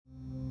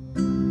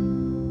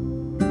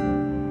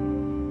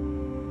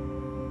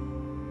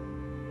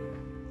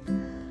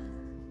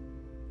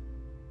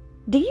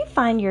Do you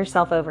find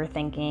yourself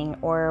overthinking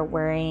or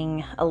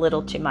worrying a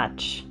little too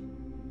much?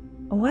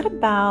 What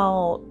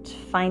about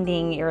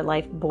finding your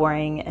life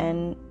boring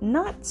and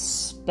not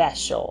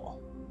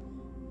special?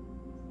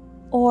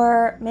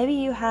 Or maybe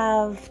you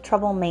have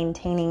trouble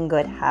maintaining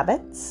good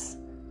habits?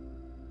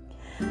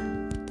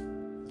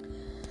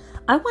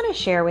 I want to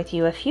share with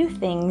you a few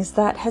things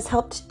that has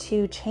helped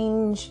to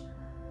change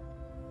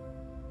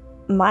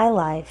my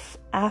life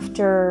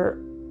after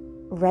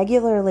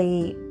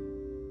regularly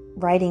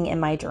writing in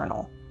my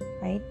journal,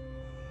 right?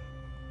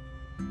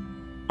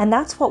 And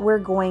that's what we're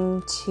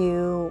going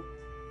to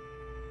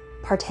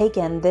partake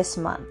in this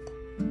month,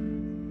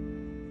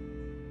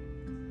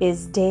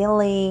 is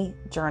daily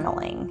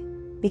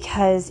journaling,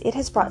 because it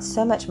has brought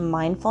so much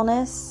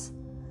mindfulness.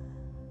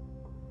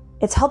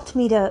 It's helped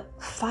me to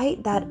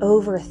fight that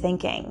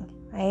overthinking,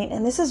 right?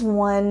 And this is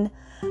one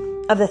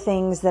of the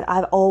things that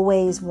I've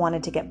always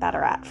wanted to get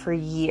better at for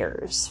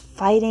years,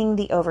 fighting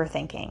the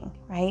overthinking,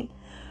 right?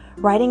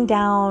 Writing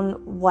down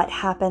what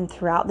happened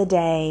throughout the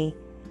day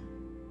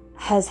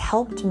has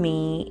helped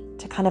me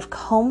to kind of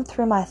comb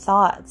through my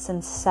thoughts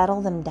and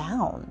settle them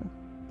down.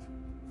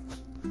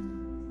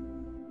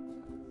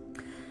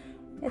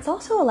 It's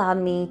also allowed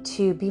me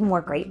to be more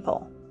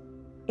grateful.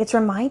 It's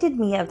reminded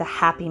me of the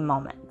happy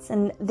moments.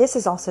 And this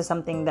is also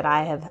something that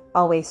I have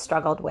always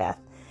struggled with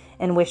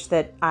and wish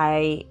that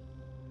I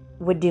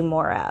would do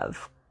more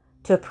of,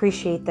 to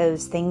appreciate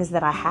those things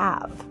that I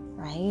have,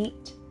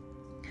 right?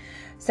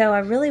 So I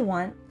really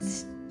want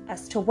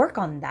us to work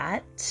on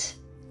that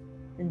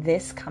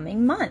this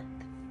coming month.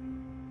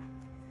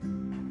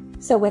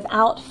 So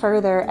without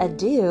further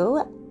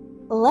ado,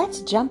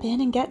 let's jump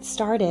in and get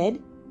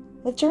started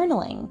with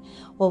journaling.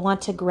 We'll want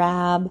to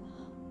grab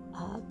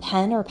a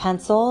pen or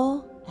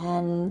pencil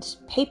and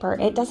paper.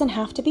 It doesn't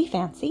have to be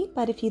fancy,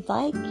 but if you'd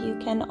like, you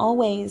can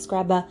always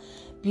grab a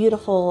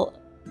beautiful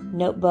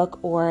notebook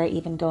or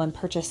even go and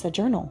purchase a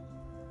journal.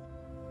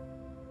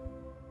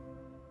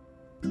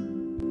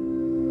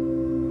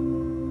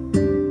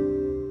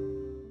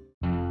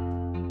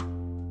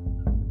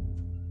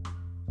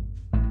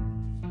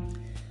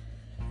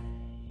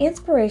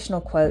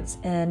 Inspirational quotes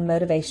and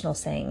motivational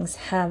sayings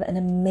have an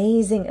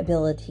amazing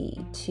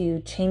ability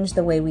to change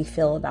the way we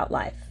feel about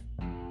life.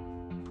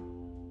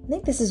 I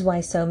think this is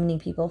why so many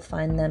people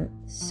find them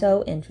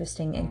so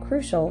interesting and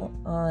crucial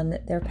on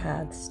their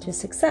paths to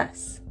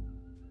success.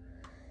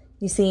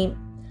 You see,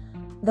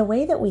 the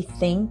way that we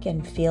think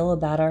and feel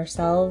about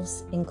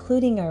ourselves,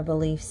 including our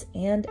beliefs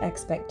and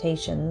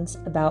expectations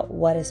about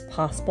what is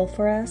possible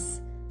for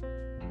us,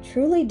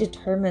 truly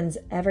determines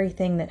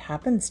everything that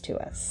happens to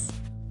us.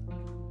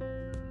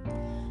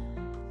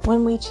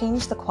 When we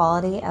change the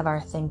quality of our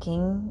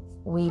thinking,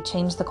 we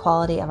change the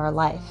quality of our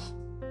life,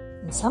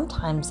 and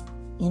sometimes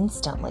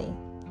instantly.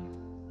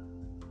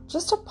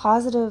 Just a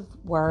positive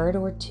word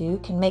or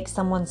two can make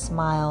someone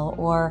smile,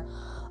 or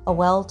a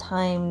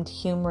well-timed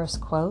humorous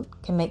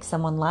quote can make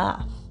someone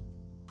laugh.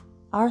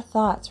 Our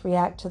thoughts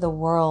react to the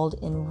world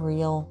in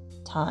real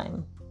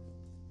time.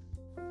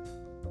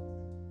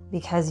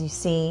 Because you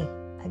see,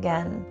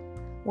 again,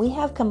 we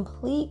have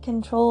complete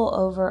control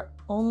over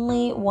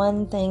only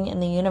one thing in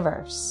the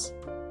universe: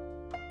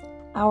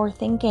 our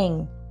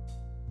thinking.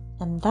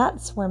 And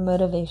that's where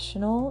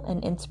motivational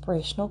and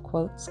inspirational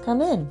quotes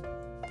come in.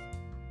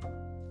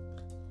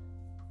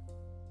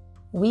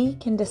 We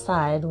can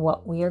decide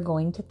what we are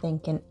going to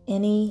think in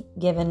any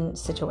given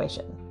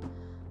situation.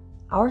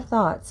 Our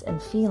thoughts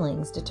and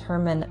feelings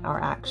determine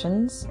our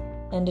actions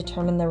and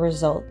determine the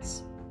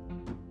results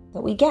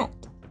that we get.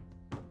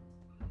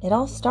 It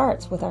all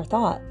starts with our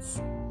thoughts.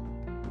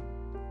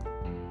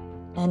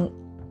 And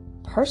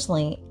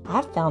personally,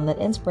 I've found that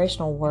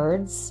inspirational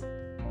words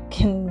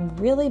can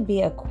really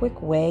be a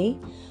quick way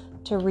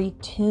to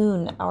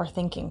retune our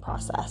thinking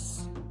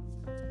process.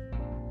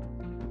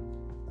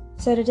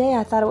 So today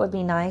I thought it would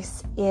be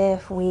nice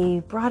if we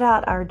brought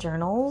out our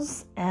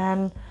journals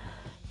and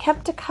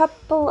kept a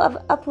couple of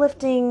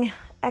uplifting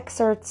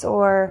excerpts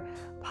or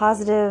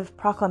positive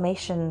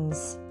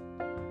proclamations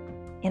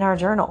in our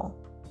journal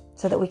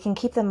so that we can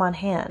keep them on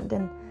hand.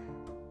 And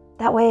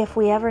that way, if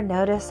we ever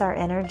notice our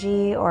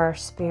energy or our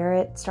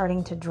spirit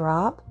starting to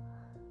drop,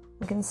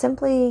 we can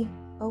simply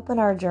open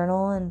our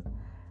journal and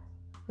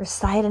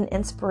recite an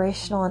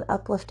inspirational and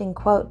uplifting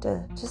quote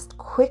to just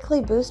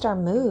quickly boost our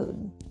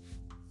mood.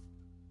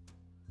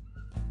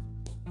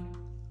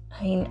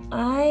 I mean,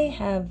 I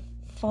have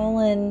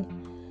fallen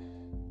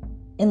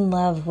in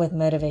love with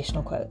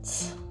motivational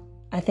quotes.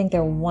 I think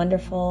they're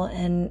wonderful,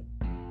 and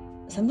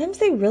sometimes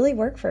they really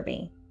work for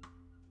me.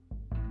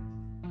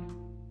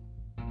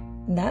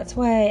 And that's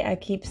why I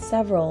keep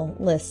several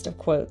lists of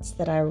quotes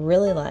that I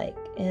really like,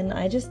 and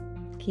I just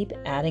keep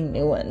adding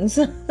new ones.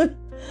 And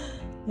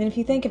if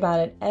you think about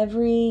it,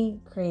 every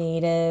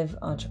creative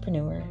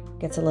entrepreneur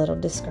gets a little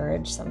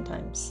discouraged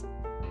sometimes,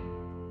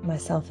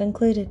 myself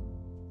included.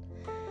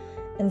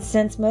 And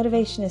since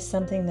motivation is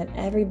something that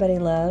everybody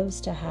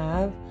loves to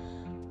have,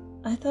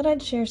 I thought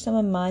I'd share some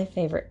of my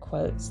favorite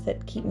quotes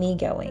that keep me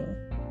going.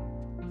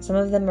 Some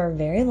of them are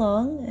very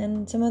long,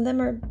 and some of them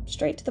are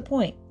straight to the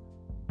point.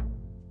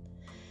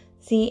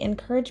 See,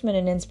 encouragement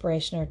and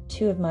inspiration are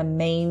two of my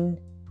main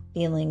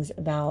feelings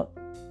about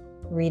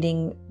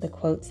reading the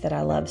quotes that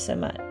I love so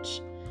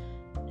much.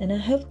 And I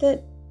hope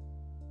that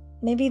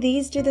maybe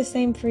these do the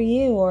same for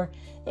you, or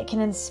it can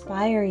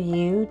inspire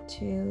you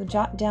to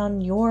jot down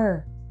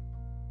your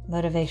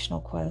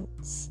motivational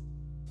quotes,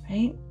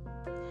 right?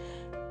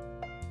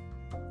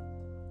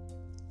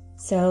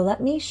 So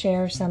let me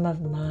share some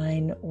of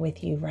mine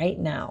with you right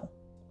now.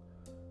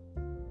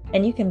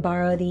 And you can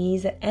borrow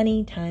these at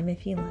any time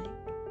if you like.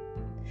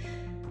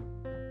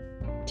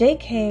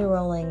 J.K.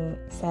 Rowling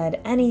said,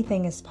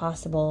 "Anything is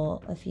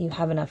possible if you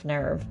have enough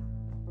nerve."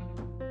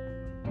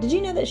 Did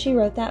you know that she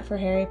wrote that for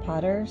Harry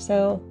Potter?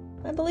 So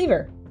I believe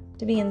her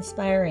to be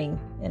inspiring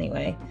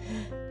anyway.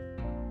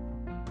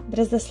 But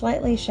as a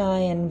slightly shy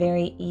and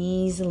very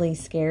easily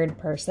scared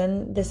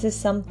person, this is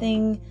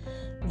something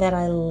that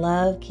I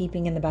love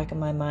keeping in the back of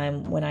my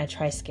mind when I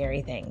try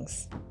scary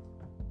things.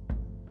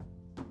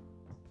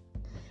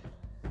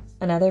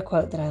 Another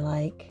quote that I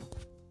like: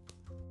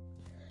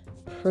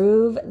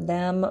 "Prove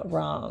them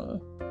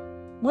wrong."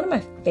 One of my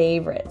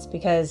favorites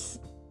because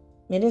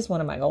it is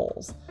one of my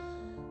goals.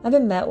 I've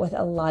been met with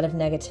a lot of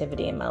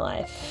negativity in my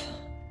life.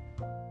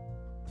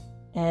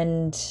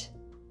 And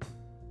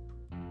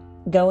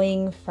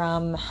going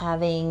from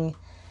having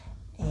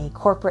a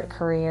corporate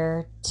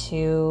career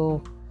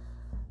to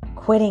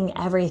quitting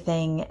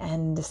everything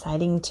and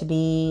deciding to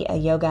be a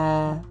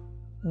yoga,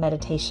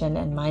 meditation,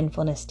 and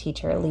mindfulness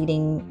teacher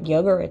leading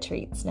yoga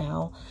retreats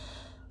now,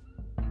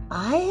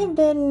 I have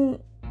been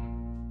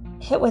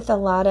hit with a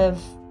lot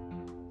of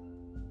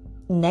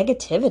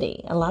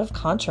negativity, a lot of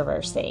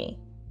controversy.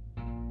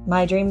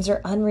 My dreams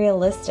are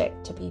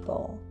unrealistic to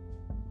people.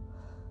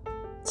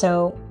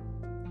 So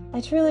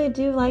I truly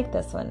do like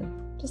this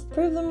one. Just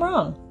prove them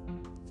wrong.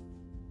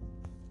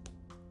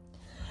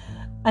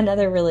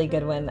 Another really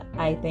good one,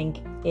 I think,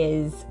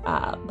 is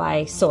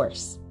by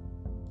Source.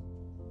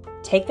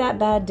 "Take that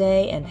bad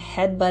day and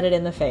headbutt it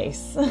in the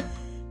face."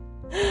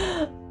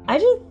 I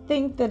just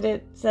think that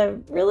it's a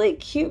really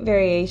cute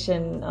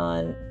variation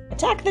on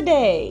attack the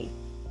day,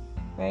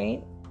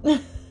 right?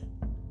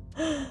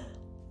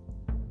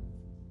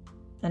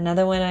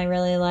 Another one I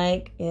really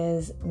like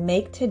is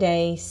 "Make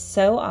today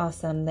so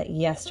awesome that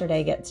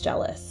yesterday gets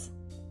jealous."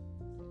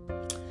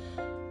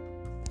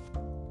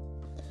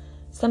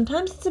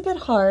 Sometimes it's a bit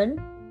hard,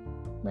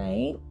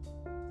 right?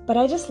 But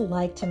I just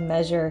like to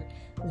measure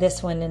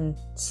this one in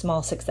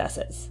small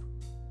successes.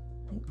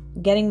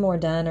 Getting more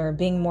done or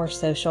being more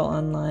social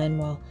online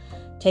while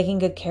taking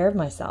good care of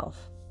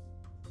myself.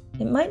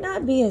 It might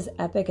not be as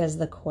epic as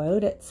the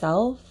quote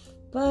itself,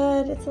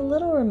 but it's a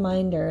little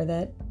reminder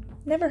that it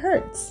never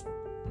hurts.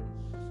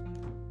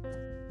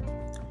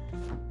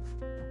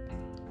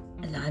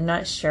 And I'm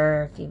not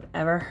sure if you've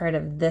ever heard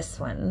of this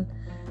one,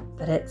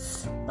 but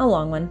it's a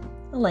long one,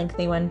 a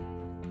lengthy one.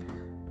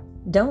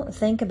 "Don't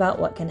think about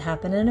what can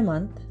happen in a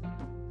month.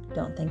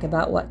 Don't think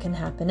about what can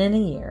happen in a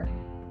year.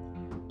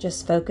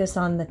 Just focus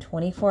on the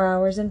 24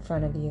 hours in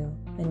front of you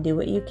and do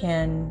what you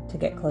can to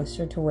get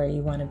closer to where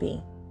you want to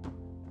be."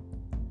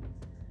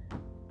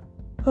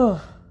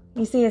 Oh,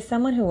 you see, as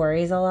someone who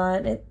worries a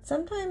lot, it's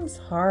sometimes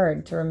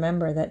hard to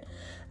remember that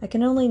I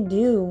can only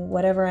do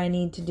whatever I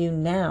need to do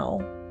now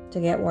to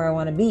get where I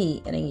want to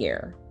be in a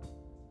year.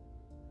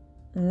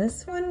 And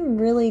this one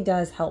really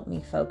does help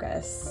me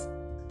focus.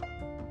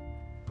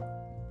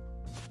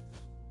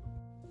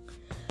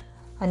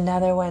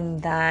 Another one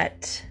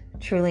that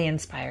truly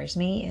inspires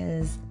me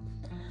is,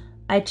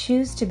 "I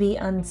choose to be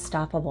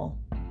unstoppable.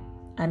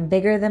 I'm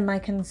bigger than my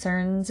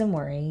concerns and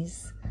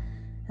worries,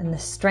 and the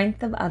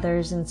strength of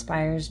others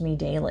inspires me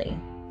daily.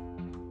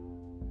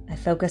 I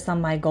focus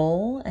on my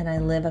goal and I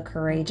live a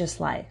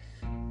courageous life."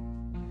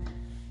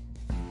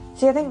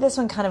 See, I think this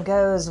one kind of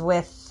goes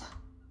with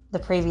the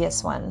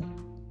previous one.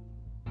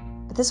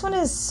 But this one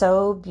is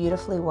so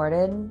beautifully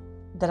worded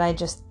that I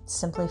just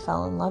simply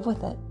fell in love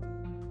with it.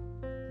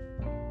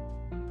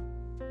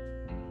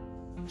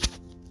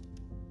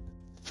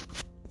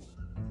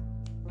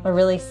 A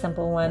really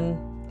simple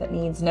one that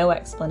needs no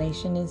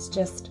explanation is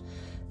just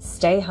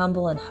stay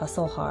humble and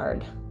hustle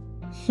hard.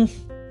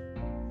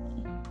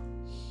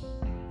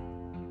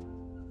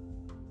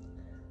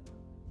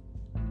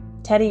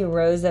 Teddy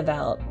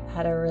Roosevelt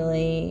had a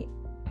really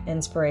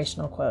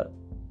inspirational quote.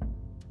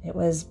 It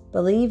was,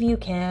 "Believe you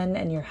can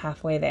and you're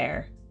halfway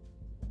there."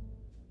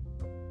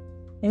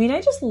 I mean,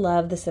 I just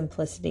love the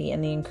simplicity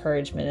and the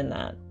encouragement in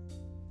that.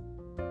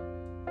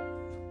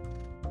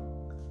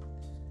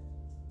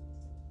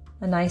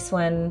 A nice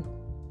one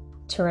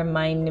to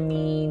remind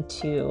me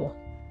to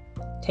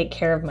take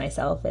care of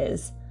myself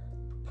is,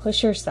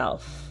 "Push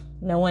yourself.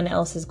 No one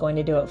else is going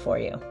to do it for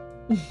you."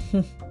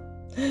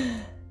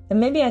 And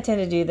maybe I tend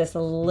to do this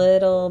a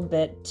little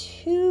bit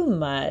too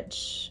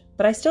much,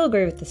 but I still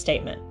agree with the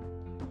statement.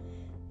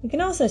 You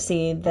can also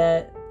see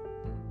that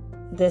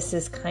this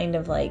is kind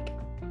of like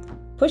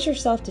push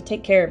yourself to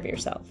take care of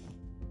yourself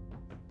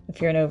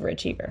if you're an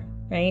overachiever,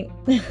 right?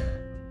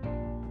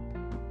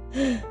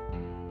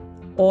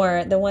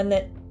 Or the one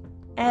that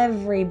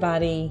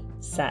everybody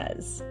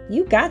says,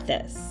 you got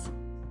this.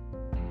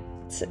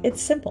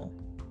 It's simple.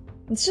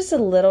 It's just a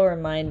little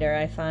reminder.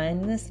 I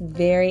find this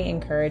very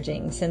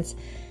encouraging since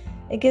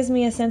it gives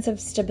me a sense of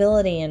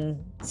stability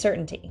and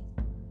certainty.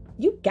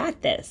 You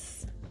got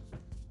this.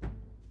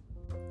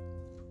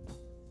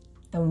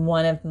 And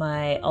one of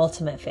my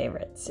ultimate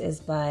favorites is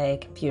by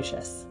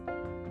Confucius.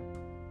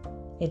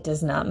 It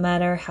does not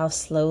matter how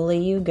slowly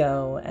you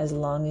go as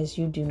long as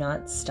you do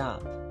not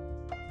stop.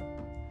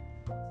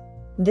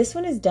 This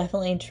one is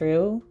definitely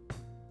true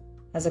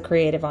as a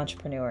creative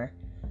entrepreneur.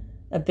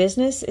 A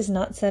business is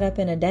not set up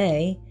in a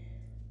day.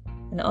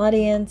 An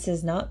audience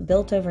is not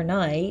built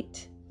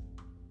overnight.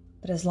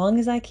 But as long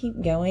as I keep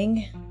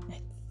going,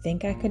 I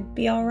think I could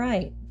be all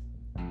right.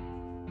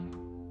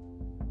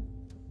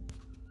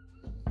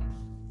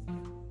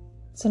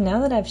 So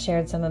now that I've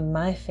shared some of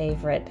my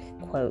favorite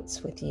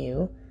quotes with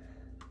you,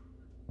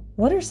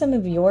 what are some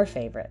of your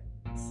favorites?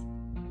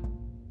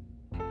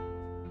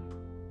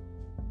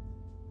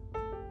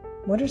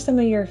 What are some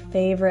of your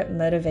favorite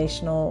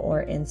motivational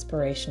or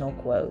inspirational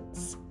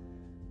quotes?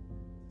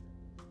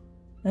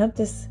 I hope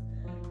this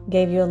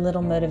gave you a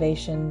little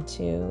motivation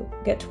to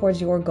get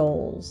towards your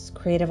goals.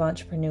 Creative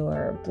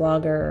entrepreneur,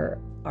 blogger,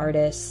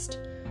 artist,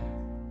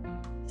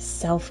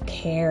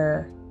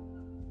 self-care.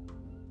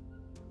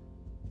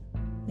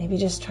 Maybe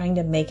just trying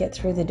to make it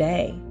through the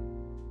day.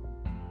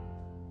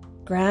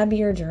 Grab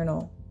your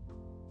journal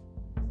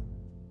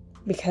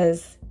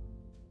because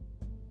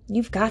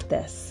you've got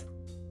this.